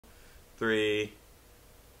Three.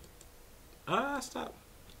 Stop.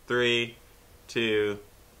 3, 2,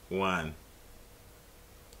 1.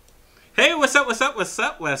 Hey, what's up, what's up, what's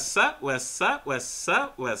up, what's up, what's up, what's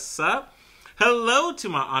up, what's up? Hello to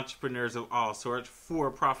my entrepreneurs of all sorts,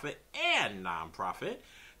 for-profit and non-profit.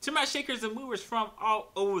 To my shakers and movers from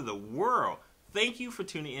all over the world. Thank you for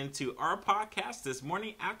tuning into our podcast this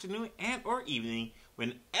morning, afternoon, and or evening.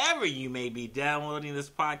 Whenever you may be downloading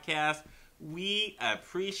this podcast, we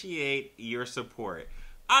appreciate your support.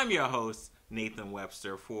 I'm your host, Nathan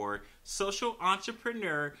Webster, for Social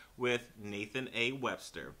Entrepreneur with Nathan A.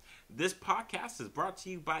 Webster. This podcast is brought to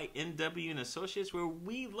you by NW and Associates, where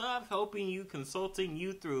we love helping you, consulting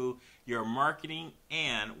you through your marketing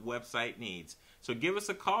and website needs. So give us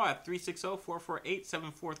a call at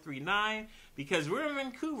 360-448-7439 because we're in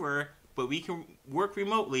Vancouver, but we can work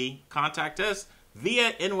remotely. Contact us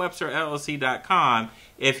via nwebsterllc.com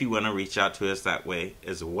if you want to reach out to us that way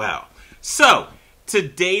as well. So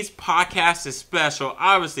today's podcast is special,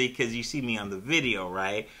 obviously, because you see me on the video,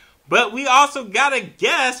 right? But we also got a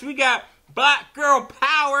guest. We got Black Girl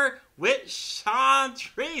Power with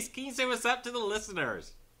Shauntrice. Can you say what's up to the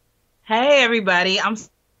listeners? Hey, everybody. I'm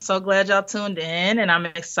so glad y'all tuned in, and I'm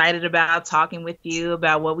excited about talking with you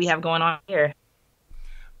about what we have going on here.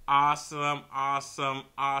 Awesome, awesome,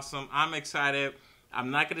 awesome. I'm excited.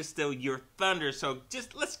 I'm not going to steal your thunder, so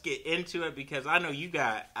just let's get into it because I know you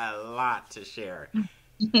got a lot to share.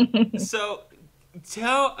 So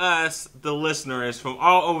tell us, the listeners from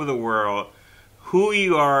all over the world, who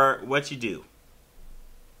you are, what you do.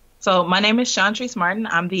 So my name is Shauntrice Martin.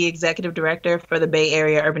 I'm the executive director for the Bay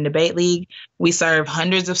Area Urban Debate League. We serve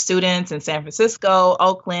hundreds of students in San Francisco,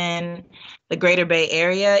 Oakland, the Greater Bay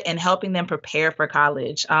Area, and helping them prepare for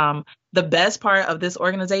college. The best part of this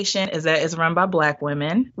organization is that it's run by Black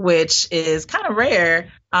women, which is kind of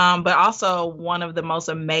rare, but also one of the most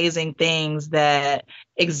amazing things that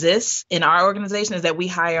exists in our organization is that we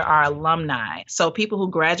hire our alumni. So people who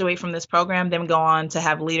graduate from this program then go on to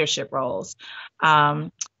have leadership roles.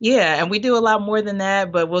 And we do a lot more than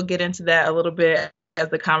that, but we'll get into that a little bit as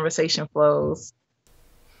the conversation flows.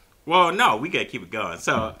 Well, no, we got to keep it going.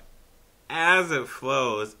 So as it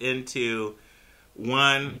flows into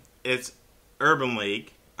it's Urban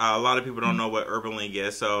League. A lot of people don't know what Urban League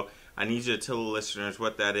is, so I need you to tell the listeners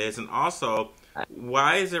what that is. And also,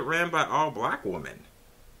 why is it ran by all Black women?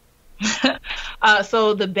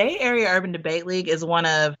 So the Bay Area Urban Debate League is one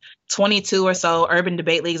of 22 or so urban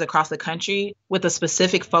debate leagues across the country with a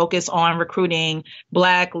specific focus on recruiting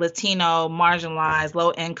Black, Latino, marginalized,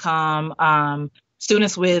 low income,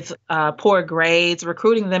 students with poor grades,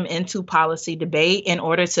 recruiting them into policy debate in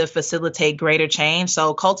order to facilitate greater change.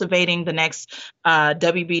 So cultivating the next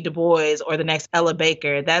W.B. Du Bois or the next Ella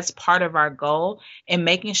Baker, that's part of our goal, and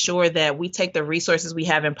making sure that we take the resources we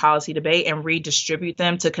have in policy debate and redistribute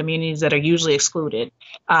them to communities that are usually excluded.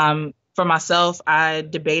 For myself, I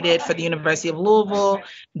debated for the University of Louisville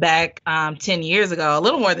back 10 years ago, a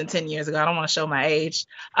little more than 10 years ago. I don't want to show my age.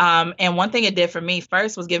 And one thing it did for me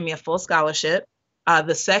first was give me a full scholarship.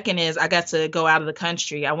 The second is I got to go out of the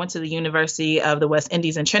country. I went to the University of the West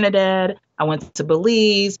Indies in Trinidad. I went to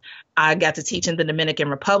Belize. I got to teach in the Dominican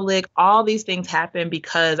Republic. All these things happened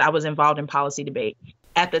because I was involved in policy debate.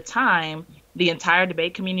 At the time, the entire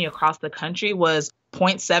debate community across the country was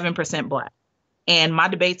 0.7% Black. And my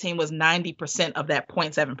debate team was 90% of that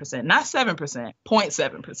 0.7%, not 7%,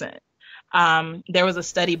 0.7%. There was a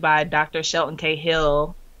study by Dr. Shelton K.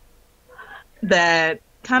 Hill that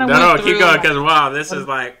kind of went through. Keep going, because wow, this is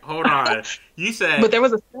like, hold on. You said, but there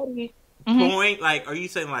was a study. Point, like, are you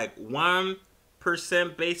saying like 1%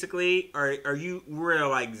 basically, or are you were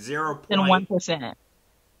like 0. 1%,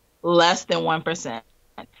 less than 1%.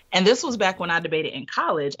 And this was back when I debated in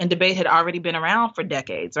college, and debate had already been around for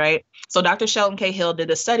decades, right? So Dr. Shelton K. Hill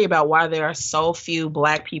did a study about why there are so few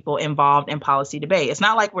Black people involved in policy debate. It's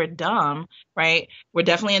not like we're dumb, right? We're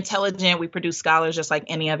definitely intelligent. We produce scholars just like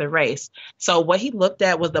any other race. So what he looked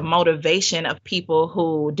at was the motivation of people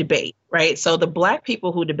who debate, right? So the Black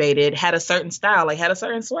people who debated had a certain style, like had a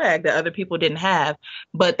certain swag that other people didn't have,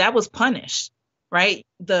 but that was punished, right?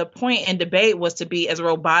 The point in debate was to be as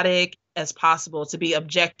robotic as possible, to be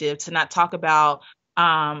objective, to not talk about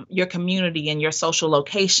your community and your social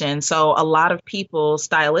location. So a lot of people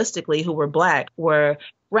stylistically who were Black were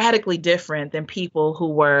radically different than people who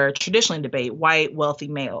were traditionally in debate, white, wealthy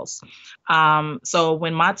males. So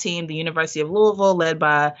when my team, the University of Louisville, led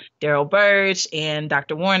by Daryl Burge and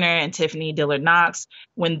Dr. Warner and Tiffany Dillard Knox,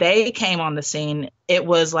 when they came on the scene, it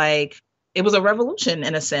was a revolution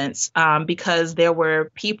in a sense, because there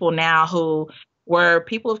were people now who were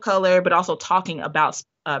people of color, but also talking about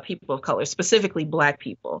people of color, specifically Black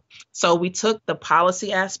people. So we took the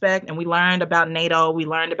policy aspect and we learned about NATO. We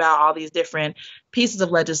learned about all these different pieces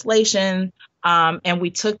of legislation. And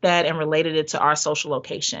we took that and related it to our social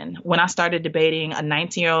location. When I started debating, a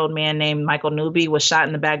 19-year-old man named Michael Newby was shot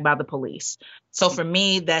in the back by the police. So for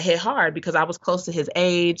me, that hit hard because I was close to his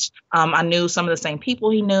age. I knew some of the same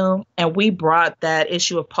people he knew. And we brought that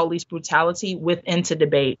issue of police brutality into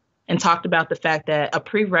debate and talked about the fact that a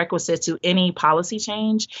prerequisite to any policy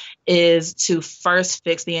change is to first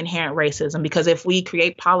fix the inherent racism. Because if we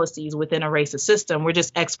create policies within a racist system, we're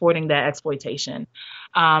just exporting that exploitation.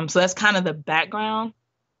 So that's kind of the background.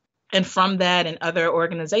 And from that and other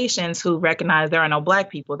organizations who recognize there are no Black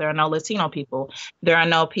people, there are no Latino people, there are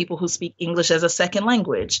no people who speak English as a second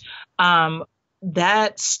language.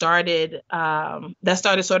 That started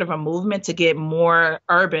sort of a movement to get more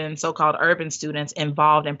so-called urban students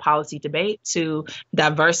involved in policy debate, to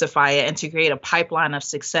diversify it and to create a pipeline of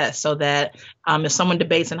success so that if someone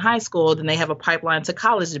debates in high school, then they have a pipeline to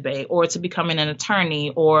college debate or to becoming an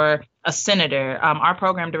attorney or a senator. Our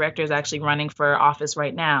program director is actually running for office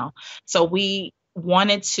right now. So we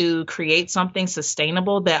wanted to create something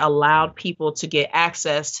sustainable that allowed people to get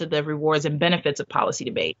access to the rewards and benefits of policy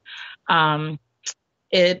debate.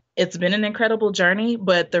 It's been an incredible journey,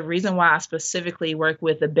 but the reason why I specifically work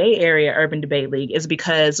with the Bay Area Urban Debate League is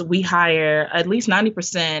because we hire at least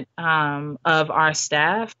 90% of our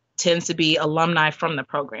staff tends to be alumni from the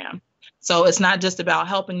program. So it's not just about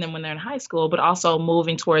helping them when they're in high school, but also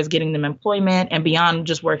moving towards getting them employment and beyond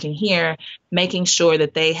just working here, making sure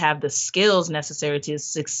that they have the skills necessary to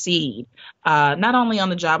succeed, not only on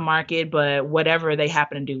the job market, but whatever they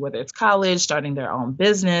happen to do, whether it's college, starting their own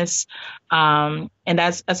business. And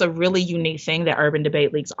that's a really unique thing that Urban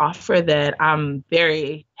Debate Leagues offer that I'm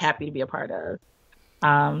very happy to be a part of.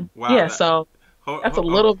 Wow, yeah, so that's a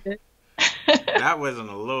little bit. That wasn't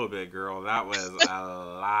a little bit, girl. That was a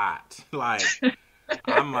lot. Like,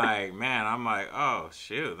 I'm like, oh,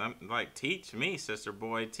 shoot. I'm like, teach me, sister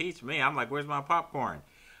boy, teach me. I'm like, where's my popcorn?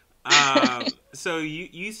 So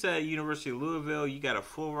you said University of Louisville, you got a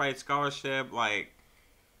full ride scholarship. Like,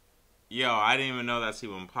 yo, I didn't even know that's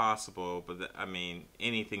even possible. But, I mean,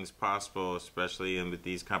 anything's possible, especially with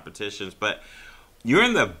these competitions. But you're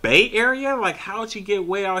in the Bay Area? Like, how'd you get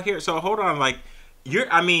way out here? So, hold on. Like,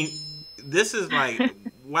 this is like,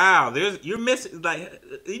 wow, you're missing, like,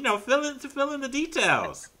 fill in the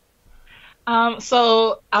details.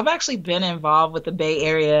 So I've actually been involved with the Bay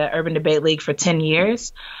Area Urban Debate League for 10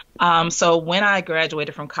 years. So when I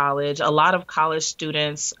graduated from college, a lot of college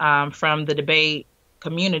students from the debate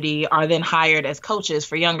community are then hired as coaches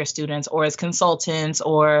for younger students or as consultants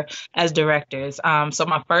or as directors. So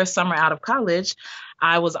my first summer out of college,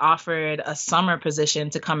 I was offered a summer position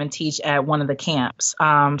to come and teach at one of the camps.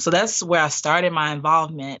 So that's where I started my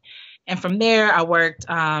involvement. And from there, I worked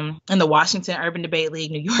in the Washington Urban Debate League,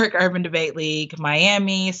 New York Urban Debate League,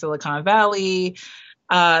 Miami, Silicon Valley.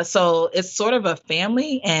 So it's sort of a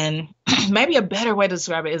family, and maybe a better way to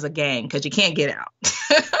describe it is a gang, because you can't get out.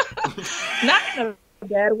 Not in a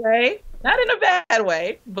bad way. Not in a bad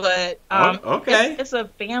way, but okay. It's a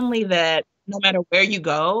family that no matter where you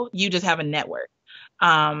go, you just have a network.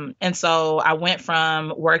 And so I went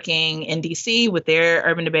from working in DC with their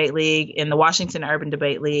Urban Debate League, in the Washington Urban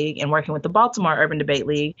Debate League, and working with the Baltimore Urban Debate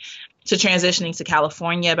League, to transitioning to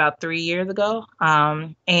California about 3 years ago.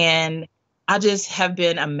 And I just have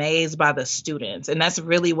been amazed by the students, and that's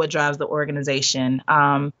really what drives the organization.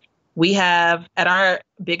 We have, at our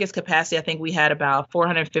biggest capacity, I think we had about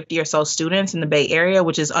 450 or so students in the Bay Area,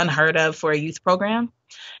 which is unheard of for a youth program,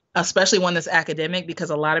 especially one that's academic,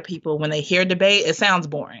 because a lot of people, when they hear debate, it sounds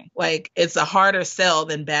boring. Like, it's a harder sell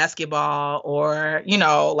than basketball or,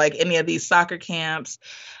 like any of these soccer camps.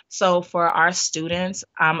 So for our students,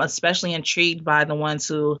 I'm especially intrigued by the ones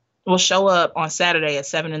who will show up on Saturday at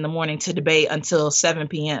 7 a.m. to debate until 7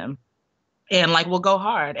 p.m. And we'll go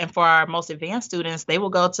hard. And for our most advanced students, they will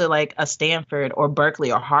go to like a Stanford or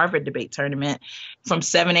Berkeley or Harvard debate tournament from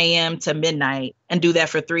 7 a.m. to midnight and do that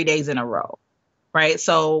for 3 days in a row. Right.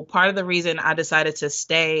 So part of the reason I decided to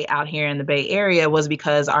stay out here in the Bay Area was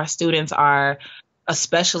because our students are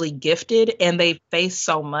especially gifted and they face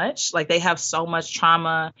so much, like they have so much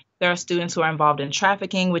trauma. There are students who are involved in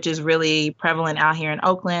trafficking, which is really prevalent out here in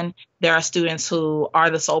Oakland. There are students who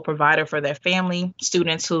are the sole provider for their family,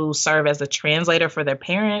 students who serve as a translator for their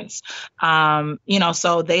parents.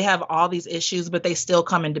 So they have all these issues, but they still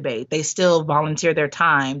come and debate. They still volunteer their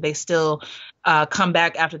time. They still come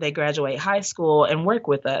back after they graduate high school and work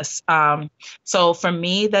with us. So for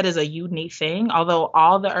me, that is a unique thing. Although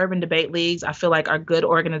all the urban debate leagues, I feel like, are good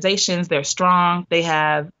organizations. They're strong. They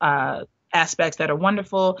have aspects that are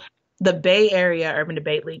wonderful. The Bay Area Urban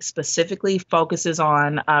Debate League specifically focuses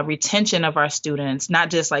on retention of our students, not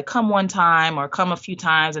just like come one time or come a few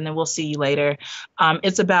times and then we'll see you later.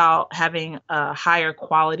 It's about having a higher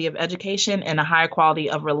quality of education and a higher quality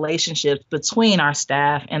of relationships between our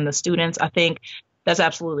staff and the students. I think that's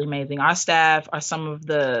absolutely amazing. Our staff are some of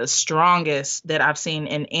the strongest that I've seen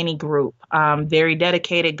in any group, very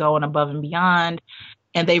dedicated, going above and beyond,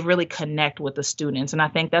 and they really connect with the students. And I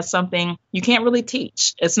think that's something you can't really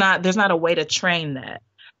teach. There's not a way to train that.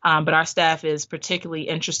 But our staff is particularly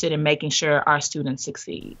interested in making sure our students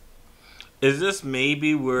succeed. Is this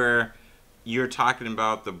maybe where you're talking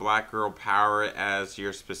about the Black Girl Power as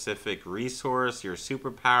your specific resource, your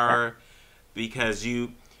superpower? Because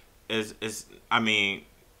I mean,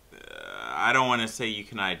 I don't want to say you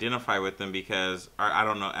can identify with them because I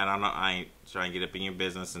don't know. I ain't trying to get up in your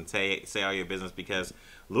business and say all your business because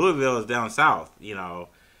Louisville is down south. Yeah.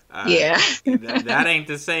 that ain't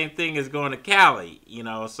the same thing as going to Cali.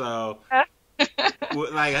 So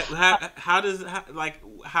like how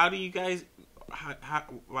do you guys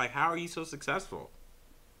how are you so successful?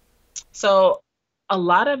 So a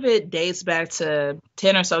lot of it dates back to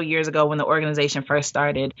 10 or so years ago when the organization first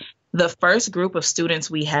started. The first group of students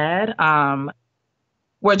we had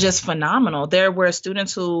were just phenomenal. There were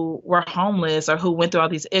students who were homeless or who went through all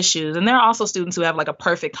these issues. And there are also students who have like a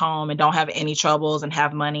perfect home and don't have any troubles and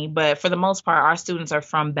have money. But for the most part, our students are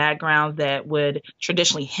from backgrounds that would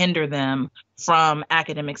traditionally hinder them from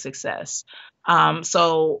academic success.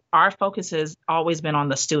 So our focus has always been on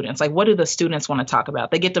the students. Like, what do the students want to talk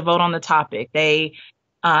about? They get to vote on the topic. They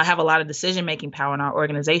have a lot of decision-making power in our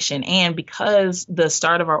organization. And because the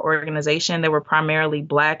start of our organization, there were primarily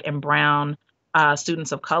Black and Brown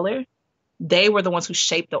students of color, they were the ones who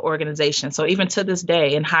shaped the organization. So even to this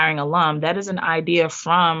day, in hiring alum, that is an idea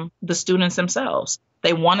from the students themselves.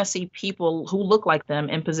 They want to see people who look like them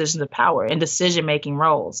in positions of power in decision-making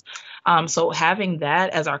roles. So having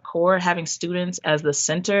that as our core, having students as the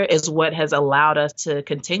center is what has allowed us to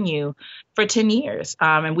continue for 10 years.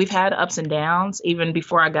 And we've had ups and downs even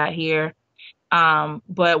before I got here.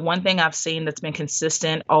 But one thing I've seen that's been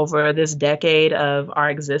consistent over this decade of our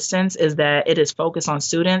existence is that it is focused on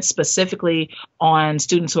students, specifically on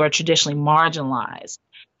students who are traditionally marginalized.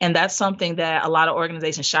 And that's something that a lot of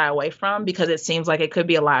organizations shy away from because it seems like it could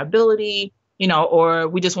be a liability, or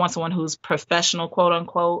we just want someone who's professional, quote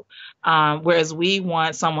unquote. Whereas we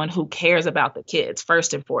want someone who cares about the kids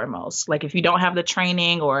first and foremost. Like if you don't have the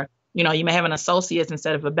training or you may have an associate's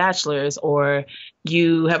instead of a bachelor's, or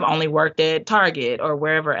you have only worked at Target or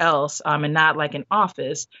wherever else, and not like an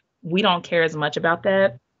office. We don't care as much about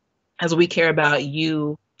that as we care about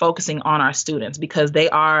you focusing on our students because they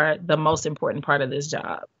are the most important part of this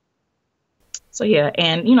job. So yeah,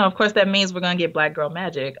 and of course that means we're going to get Black Girl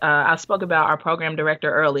Magic. I spoke about our program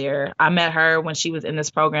director earlier. I met her when she was in this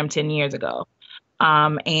program 10 years ago.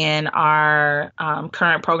 And our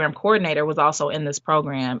current program coordinator was also in this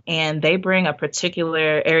program, and they bring a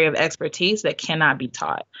particular area of expertise that cannot be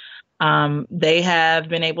taught. They have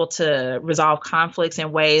been able to resolve conflicts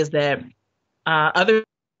in ways that other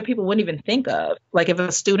people wouldn't even think of. Like if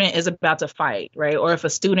a student is about to fight, right? Or if a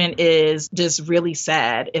student is just really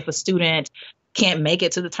sad, if a student can't make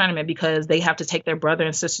it to the tournament because they have to take their brother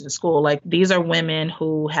and sister to school. Like these are women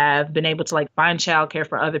who have been able to like find childcare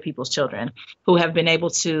for other people's children, who have been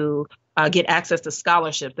able to get access to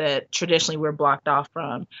scholarship that traditionally we're blocked off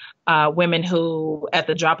from. Women who at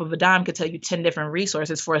the drop of a dime could tell you 10 different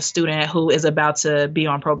resources for a student who is about to be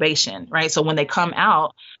on probation, right? So when they come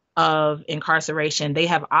out of incarceration, they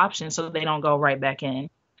have options so they don't go right back in.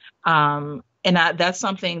 That's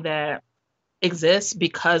something that exists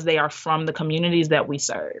because they are from the communities that we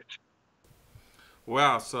serve.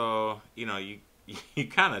 Well, so you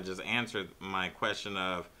kind of just answered my question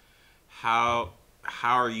of how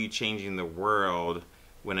are you changing the world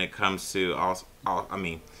when it comes to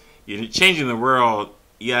you're changing the world,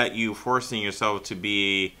 yet you forcing yourself to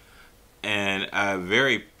be in a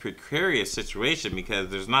very precarious situation because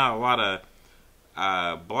there's not a lot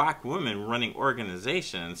of Black women running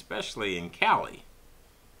organizations, especially in Cali.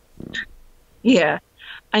 Yeah.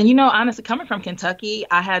 And honestly, coming from Kentucky,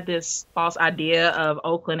 I had this false idea of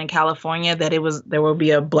Oakland and California that there would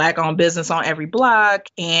be a Black-owned business on every block,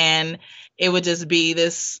 and it would just be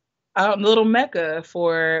this little mecca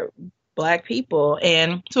for Black people.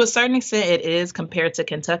 And to a certain extent, it is compared to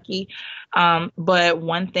Kentucky. But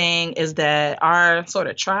one thing is that our sort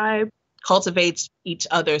of tribe cultivates each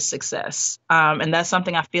other's success. And that's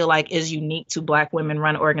something I feel like is unique to Black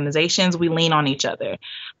women-run organizations. We lean on each other.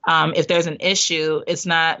 If there's an issue, there's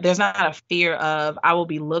not a fear of I will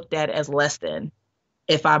be looked at as less than.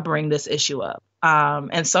 if I bring this issue up.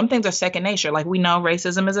 And some things are second nature. Like we know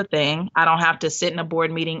racism is a thing. I don't have to sit in a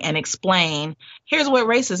board meeting and explain, here's what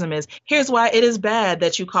racism is. Here's why it is bad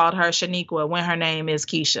that you called her Shaniqua when her name is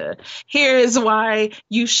Keisha. Here is why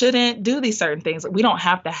you shouldn't do these certain things. We don't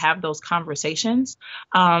have to have those conversations.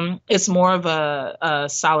 It's more of a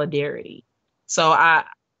solidarity. So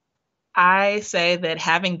I say that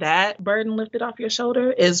having that burden lifted off your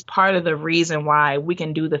shoulder is part of the reason why we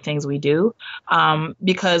can do the things we do,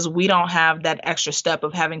 because we don't have that extra step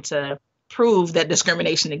of having to prove that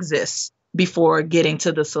discrimination exists before getting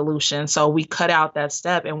to the solution. So we cut out that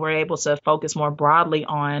step and we're able to focus more broadly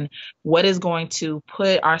on what is going to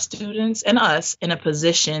put our students and us in a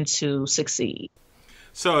position to succeed.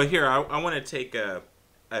 So here, I want to take a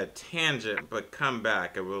tangent, but come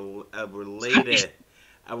back, a related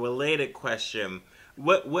question.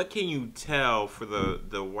 What can you tell for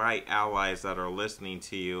the white allies that are listening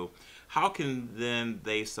to you? How can then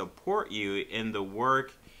they support you in the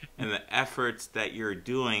work and the efforts that you're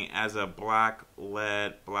doing as a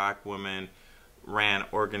Black-led, Black women-ran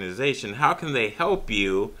organization? How can they help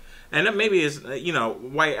you? And that maybe is,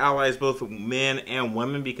 white allies, both men and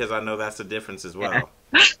women, because I know that's a difference as well.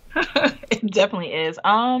 It definitely is.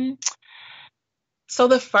 So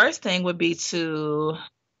the first thing would be to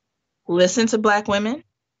listen to Black women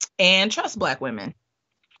and trust Black women.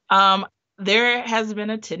 There has been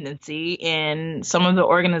a tendency in some of the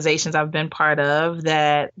organizations I've been part of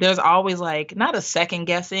that there's always like, not a second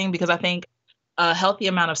guessing, because I think a healthy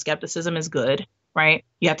amount of skepticism is good, right?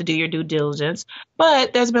 You have to do your due diligence.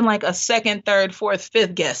 But there's been like a second, third, fourth,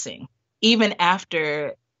 fifth guessing, even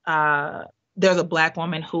after there's a Black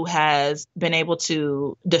woman who has been able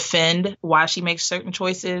to defend why she makes certain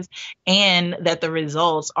choices and that the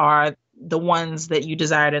results are the ones that you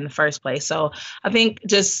desired in the first place. So I think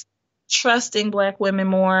just trusting Black women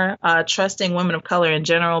more, trusting women of color in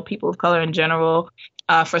general, people of color in general,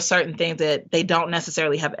 for certain things that they don't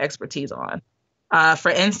necessarily have expertise on.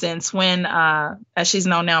 For instance, when, as she's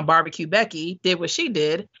known now, Barbecue Becky did what she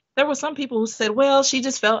did, there were some people who said, well, she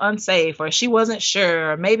just felt unsafe or she wasn't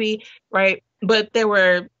sure, or maybe, right? But there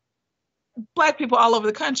were Black people all over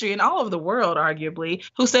the country and all over the world, arguably,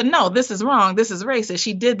 who said, no, this is wrong. This is racist.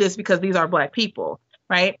 She did this because these are Black people,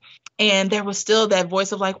 right? And there was still that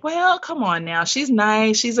voice of like, well, come on now. She's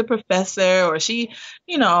nice. She's a professor, or she,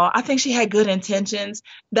 I think she had good intentions.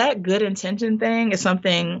 That good intention thing is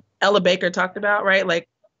something Ella Baker talked about, right? Like,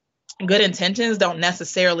 good intentions don't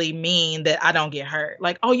necessarily mean that I don't get hurt.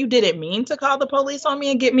 Like, oh, you didn't mean to call the police on me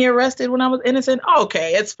and get me arrested when I was innocent?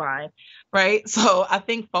 Okay, it's fine. Right. So I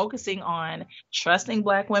think focusing on trusting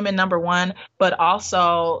Black women, number one, but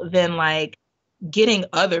also then like getting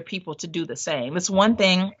other people to do the same. It's one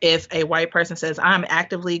thing if a white person says, I'm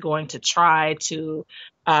actively going to try to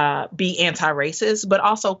be anti-racist, but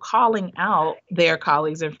also calling out their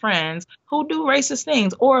colleagues and friends who do racist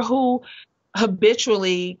things or who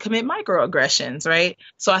habitually commit microaggressions, right?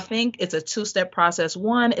 So I think it's a two-step process.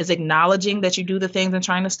 One is acknowledging that you do the things and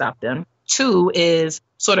trying to stop them. Two is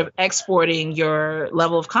sort of exporting your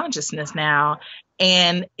level of consciousness now.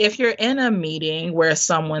 And if you're in a meeting where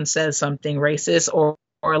someone says something racist or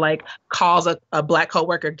like calls a Black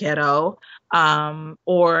coworker ghetto,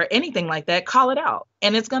 or anything like that, call it out.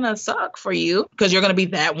 And it's going to suck for you because you're going to be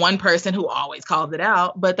that one person who always calls it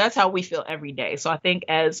out. But that's how we feel every day. So I think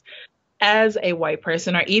as a white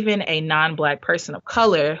person or even a non-Black person of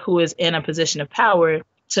color who is in a position of power,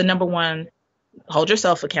 to number one, hold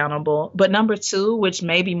yourself accountable. But number two, which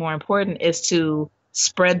may be more important, is to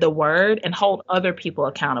spread the word and hold other people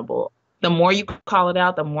accountable. The more you call it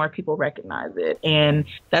out, the more people recognize it. And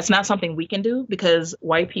that's not something we can do because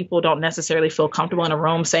white people don't necessarily feel comfortable in a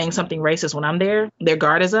room saying something racist when I'm there. Their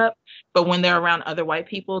guard is up. But when they're around other white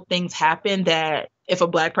people, things happen that if a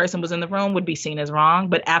Black person was in the room would be seen as wrong.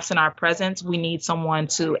 But absent our presence, we need someone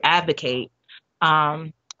to advocate.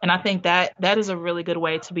 And I think that is a really good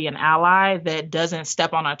way to be an ally that doesn't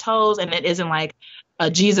step on our toes. And it isn't like a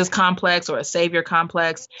Jesus complex or a savior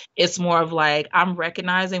complex. It's more of like, I'm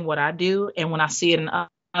recognizing what I do. And when I see it in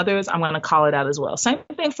others, I'm going to call it out as well. Same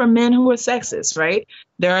thing for men who are sexist, right?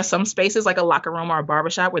 There are some spaces like a locker room or a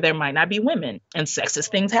barbershop where there might not be women and sexist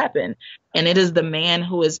things happen. And it is the man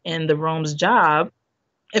who is in the room's job,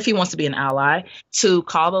 if he wants to be an ally, to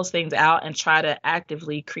call those things out and try to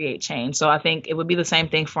actively create change. So I think it would be the same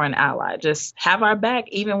thing for an ally. Just have our back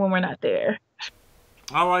even when we're not there.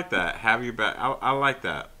 I like that. Have your back. I like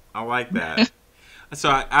that. I like that. So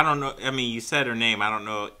I don't know. I mean, you said her name. I don't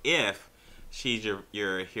know if she's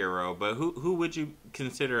your hero, but who would you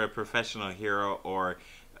consider a professional hero or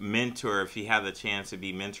mentor if you had the chance to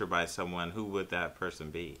be mentored by someone? Who would that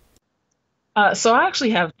person be? So I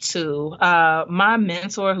actually have two. My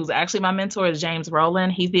mentor, who's actually my mentor, is James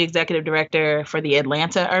Rowland. He's the executive director for the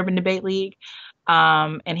Atlanta Urban Debate League.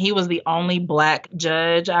 And he was the only black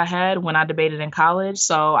judge I had when I debated in college.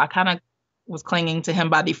 So I kind of was clinging to him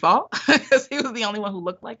by default because he was the only one who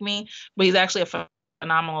looked like me. But he's actually a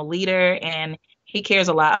phenomenal leader and he cares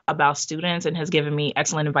a lot about students and has given me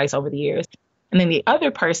excellent advice over the years. And then the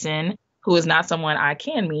other person who is not someone I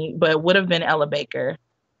can meet, but would have been Ella Baker.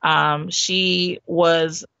 She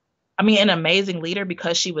was, I mean, an amazing leader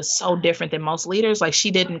because she was so different than most leaders. Like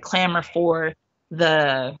she didn't clamor for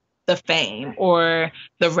the fame or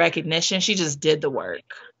the recognition. She just did the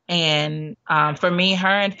work. And for me, her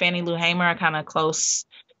and Fannie Lou Hamer are kind of close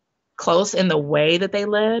in the way that they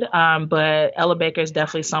led. But Ella Baker is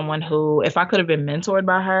definitely someone who, if I could have been mentored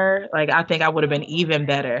by her, like I think I would have been even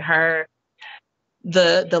better.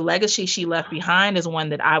 The legacy she left behind is one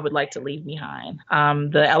that I would like to leave behind.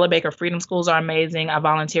 The Ella Baker Freedom Schools are amazing. I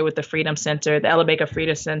volunteer with the Freedom Center, the Ella Baker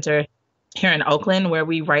Freedom Center here in Oakland, where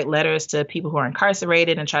we write letters to people who are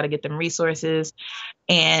incarcerated and try to get them resources.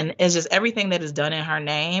 And it's just everything that is done in her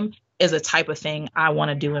name is a type of thing I want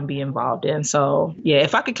to do and be involved in. So yeah,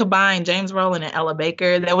 if I could combine James Rowland and Ella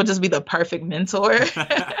Baker, that would just be the perfect mentor.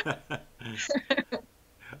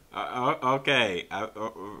 Okay,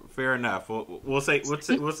 fair enough. We'll say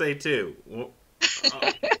two.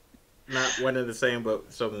 Not one and the same,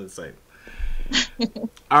 but something the same.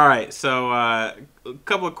 All right, so a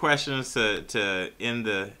couple of questions to end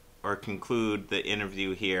the or conclude the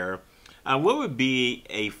interview here. What would be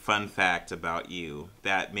a fun fact about you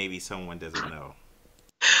that maybe someone doesn't know?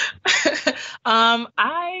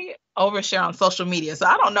 I overshare on social media, so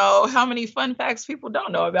I don't know how many fun facts people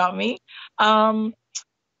don't know about me.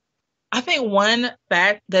 I think one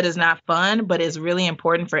fact that is not fun, but is really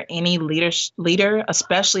important for any leader,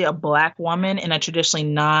 especially a Black woman in a traditionally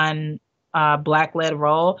non-Black led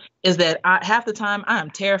role, is that half the time I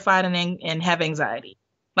am terrified and have anxiety.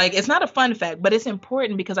 Like, it's not a fun fact, but it's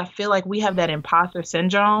important because I feel like we have that imposter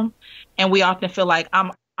syndrome, and we often feel like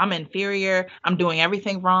I'm inferior, I'm doing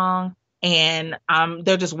everything wrong, and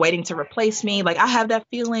they're just waiting to replace me. Like, I have that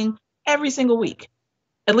feeling every single week.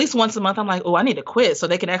 At least once a month, I'm like, oh, I need to quit so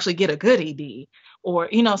they can actually get a good ED. Or,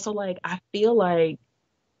 so like, I feel like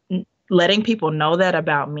letting people know that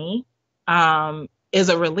about me is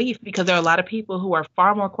a relief because there are a lot of people who are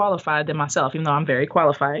far more qualified than myself, even though I'm very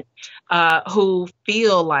qualified, who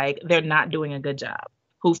feel like they're not doing a good job,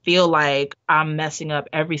 who feel like I'm messing up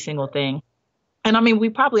every single thing. And I mean, we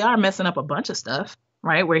probably are messing up a bunch of stuff,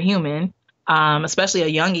 right? We're human. Especially a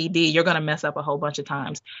young ED, you're going to mess up a whole bunch of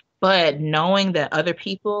times. But knowing that other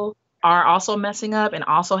people are also messing up and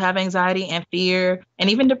also have anxiety and fear and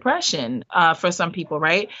even depression for some people,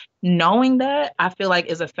 right? Knowing that, I feel like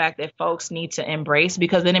is a fact that folks need to embrace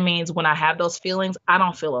because then it means when I have those feelings, I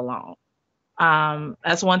don't feel alone.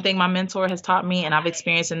 That's one thing my mentor has taught me and I've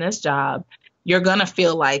experienced in this job. You're going to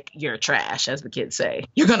feel like you're trash, as the kids say.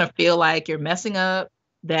 You're going to feel like you're messing up,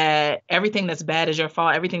 that everything that's bad is your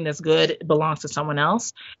fault, everything that's good belongs to someone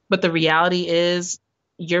else. But the reality is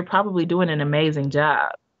you're probably doing an amazing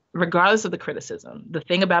job, regardless of the criticism. The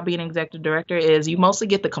thing about being an executive director is you mostly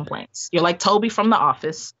get the complaints. You're like Toby from The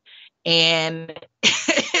Office, and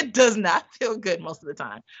it does not feel good most of the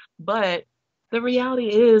time. But the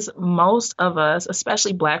reality is most of us,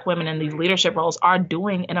 especially Black women in these leadership roles, are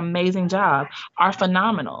doing an amazing job, are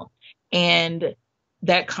phenomenal. And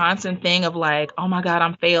that constant thing of like, oh my God,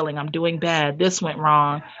 I'm failing, I'm doing bad, this went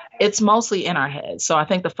wrong. It's mostly in our heads. So I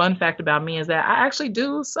think the fun fact about me is that I actually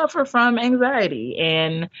do suffer from anxiety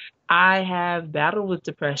and I have battled with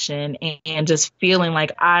depression and just feeling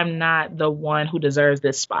like I'm not the one who deserves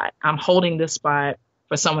this spot. I'm holding this spot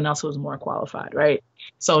for someone else who's more qualified, right?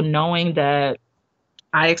 So knowing that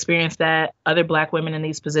I experienced that, other Black women in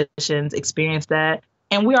these positions experience that,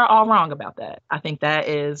 and we are all wrong about that. I think that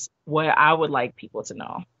is what I would like people to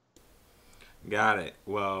know. Got it.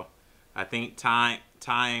 Well, I think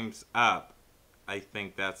time's up. I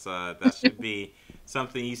think that should be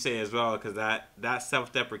something you say as well, because that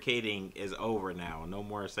self-deprecating is over now. No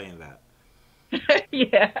more saying that.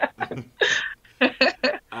 Yeah. I'm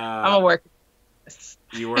gonna work.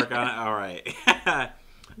 You work on it. All right.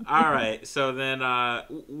 All right. So then,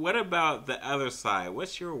 what about the other side?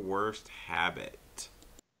 What's your worst habit?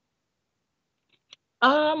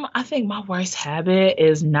 I think my worst habit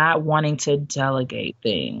is not wanting to delegate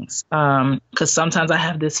things. Because sometimes I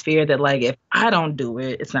have this fear that like if I don't do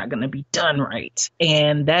it, it's not going to be done right.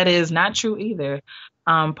 And that is not true either.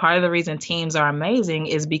 Part of the reason teams are amazing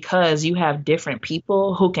is because you have different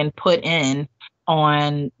people who can put in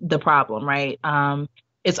on the problem, right?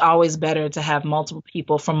 it's always better to have multiple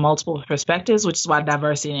people from multiple perspectives, which is why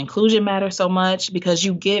diversity and inclusion matter so much because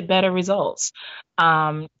you get better results.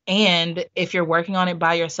 And if you're working on it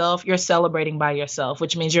by yourself, you're celebrating by yourself,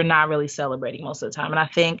 which means you're not really celebrating most of the time. And I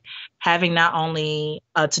think having not only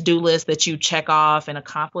a to-do list that you check off and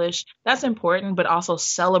accomplish, that's important, but also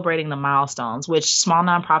celebrating the milestones, which small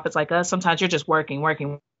nonprofits like us, sometimes you're just working,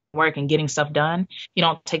 getting stuff done. You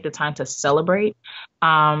don't take the time to celebrate.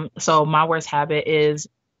 So my worst habit is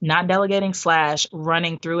not delegating /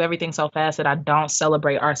 running through everything so fast that I don't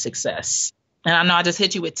celebrate our success. And I know I just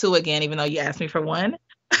hit you with two again, even though you asked me for one.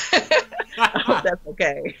 I hope that's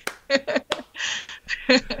okay.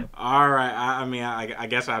 All right. I mean, I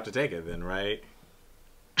guess I have to take it then, right?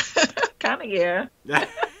 Kind of, yeah.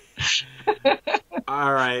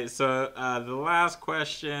 All right. So the last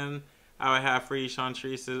question I would have for you,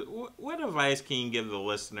 Shauntrice, is what advice can you give the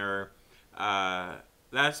listener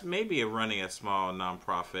that's maybe running a small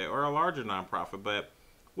nonprofit or a larger nonprofit, but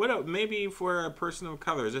maybe for a person of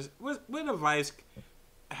color, what advice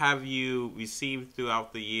have you received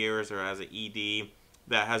throughout the years or as an ED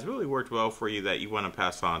that has really worked well for you that you want to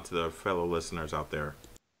pass on to the fellow listeners out there?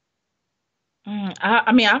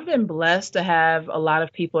 I mean, I've been blessed to have a lot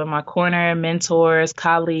of people in my corner, mentors,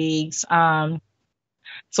 colleagues.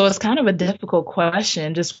 So it's kind of a difficult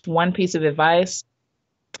question. Just one piece of advice.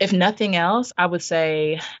 If nothing else, I would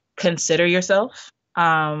say consider yourself.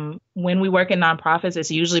 When we work in nonprofits, it's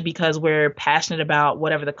usually because we're passionate about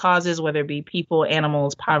whatever the cause is, whether it be people,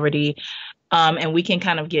 animals, poverty. And we can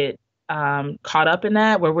kind of get caught up in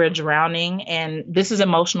that where we're drowning. And this is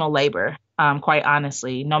emotional labor, quite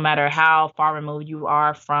honestly. No matter how far removed you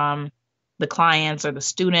are from the clients or the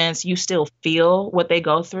students, you still feel what they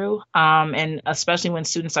go through. And especially when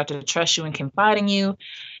students start to trust you and confide in you,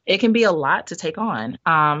 it can be a lot to take on.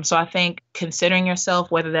 So I think considering yourself,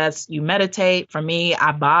 whether that's you meditate, for me,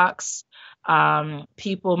 I box,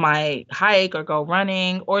 people might hike or go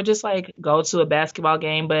running or just like go to a basketball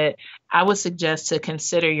game. But I would suggest to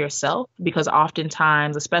consider yourself because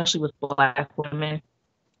oftentimes, especially with Black women,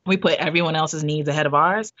 we put everyone else's needs ahead of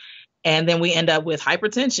ours. And then we end up with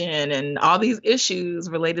hypertension and all these issues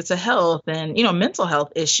related to health and, mental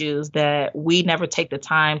health issues that we never take the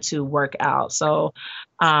time to work out. So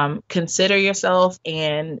consider yourself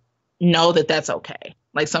and know that that's okay.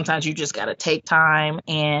 Like sometimes you just got to take time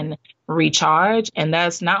and recharge. And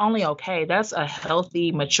that's not only okay, that's a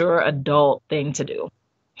healthy, mature adult thing to do.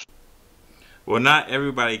 Well, not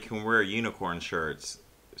everybody can wear unicorn shirts,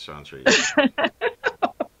 Shauntrice.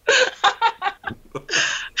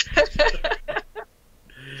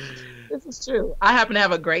 This is true. I happen to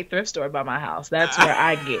have a great thrift store by my house. That's where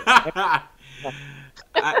I get.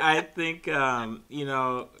 I think, I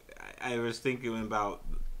was thinking about,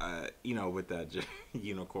 with that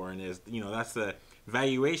unicorn is, that's the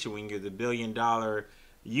valuation when you're the $1 billion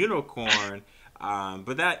unicorn.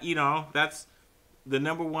 But that, that's the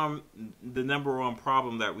number one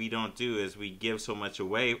problem that we don't do is we give so much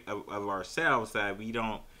away of ourselves that we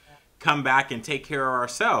don't come back and take care of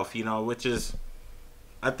ourselves, which is,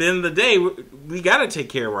 at the end of the day, we got to take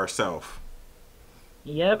care of ourselves.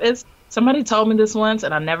 Yep. Somebody told me this once,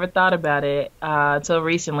 and I never thought about it until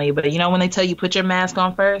recently. But when they tell you put your mask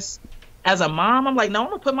on first, as a mom, I'm like, no, I'm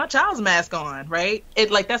gonna put my child's mask on, right?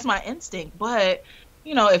 That's my instinct. But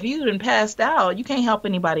if you've been passed out, you can't help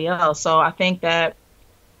anybody else. So I think that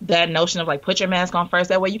notion of like put your mask on first,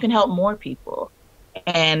 that way you can help more people.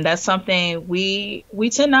 And that's something we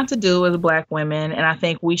tend not to do as Black women, and I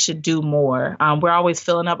think we should do more. We're always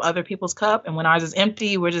filling up other people's cup, and when ours is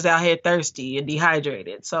empty, we're just out here thirsty and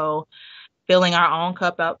dehydrated. So filling our own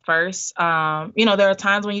cup up first. There are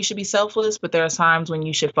times when you should be selfless, but there are times when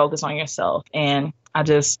you should focus on yourself. And I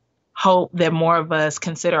just hope that more of us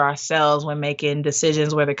consider ourselves when making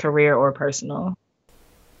decisions, whether career or personal.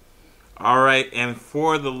 All right, and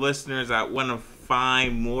for the listeners that want to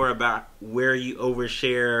find more about where you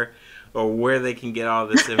overshare or where they can get all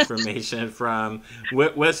this information from,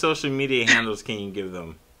 what social media handles can you give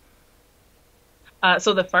them?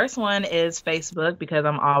 So the first one is Facebook because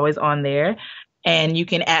I'm always on there. And you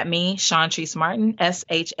can @ me, Shauntrice Martin,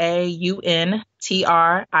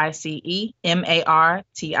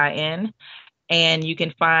 ShauntriceMartin. And you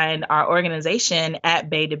can find our organization at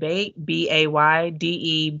Bay Debate,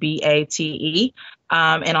 BAYDEBATE.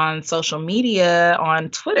 And on social media, on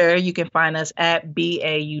Twitter, you can find us at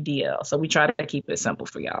BAUDL. So we try to keep it simple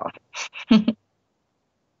for y'all.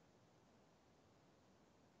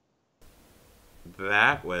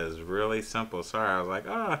 That was really simple. Sorry, I was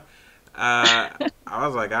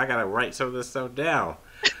like, I gotta write some of this stuff down.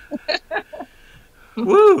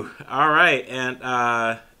 Woo! All right, and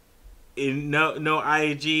No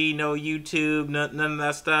IG, no YouTube, none of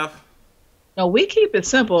that stuff. No, we keep it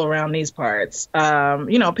simple around these parts.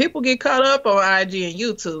 People get caught up on IG and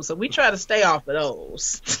YouTube, so we try to stay off of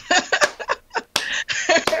those.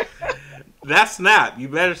 That's Snap. You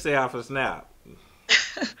better stay off of Snap.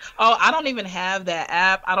 Oh, I don't even have that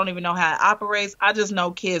app. I don't even know how it operates. I just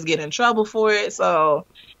know kids get in trouble for it. So,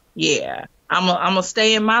 yeah, I'm gonna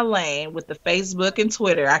stay in my lane with the Facebook and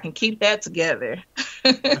Twitter. I can keep that together.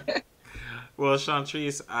 Well,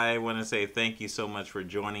 Shauntrice, I want to say thank you so much for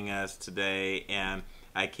joining us today, and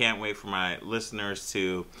I can't wait for my listeners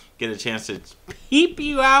to get a chance to peep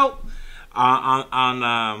you out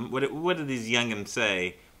on what do these youngins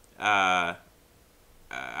say? I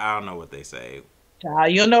don't know what they say.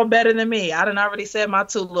 Child, you'll know better than me. I done already said my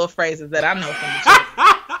two little phrases that I know from the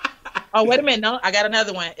children. Oh, wait a minute. No, I got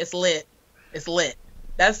another one. It's lit. It's lit.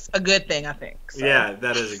 That's a good thing, I think. So. Yeah,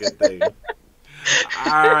 that is a good thing.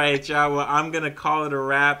 All right, y'all. Well, I'm going to call it a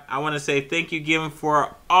wrap. I want to say thank you again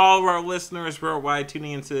for all of our listeners worldwide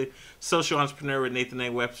tuning into Social Entrepreneur with Nathan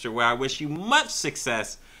A. Webster, where I wish you much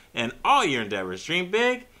success in all your endeavors. Dream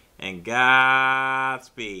big and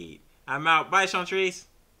Godspeed. I'm out. Bye, Shauntrice.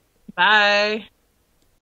 Bye.